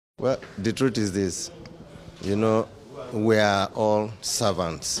Well, the truth is this, we are all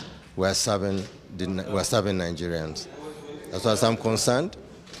servants. We are serving Nigerians. As far as I'm concerned,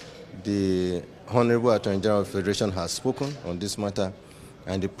 the Honorable Attorney General of the Federation has spoken on this matter,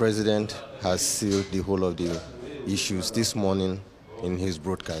 and the President has sealed the whole of the issues this morning in his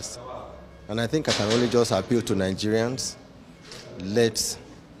broadcast. And I think I can only just appeal to Nigerians, let's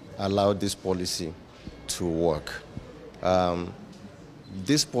allow this policy to work.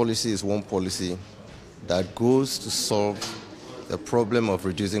 This policy is one policy that goes to solve the problem of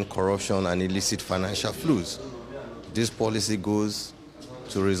reducing corruption and illicit financial flows. This policy goes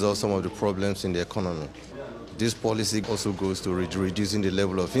to resolve some of the problems in the economy. This policy also goes to reducing the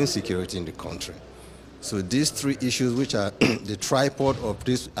level of insecurity in the country. So these three issues, which are the tripod of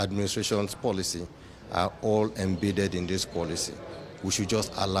this administration's policy, are all embedded in this policy. We should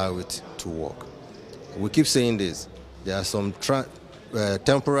just allow it to work. We keep saying this. There are some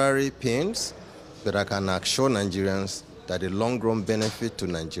temporary pains, but I can assure Nigerians that the long-run benefit to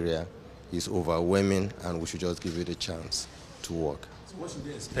Nigeria is overwhelming, and we should just give it a chance to work. So what should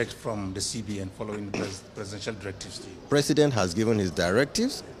we expect from the CBN following the presidential directives? The President has given his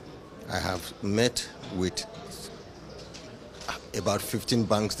directives. I have met with about 15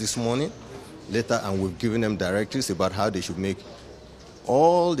 banks this morning, and we've given them directives about how they should make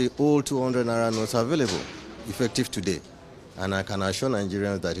all the old 200 Naira notes available, effective today. And I can assure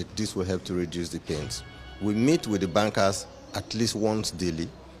Nigerians that this will help to reduce the pains. We meet with the bankers at least once daily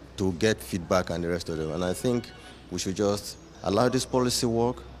to get feedback and the rest of them. And I think we should just allow this policy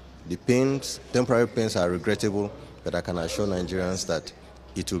work. The pains, temporary pains, are regrettable, but I can assure Nigerians that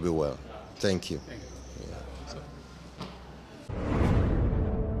it will be well. Thank you.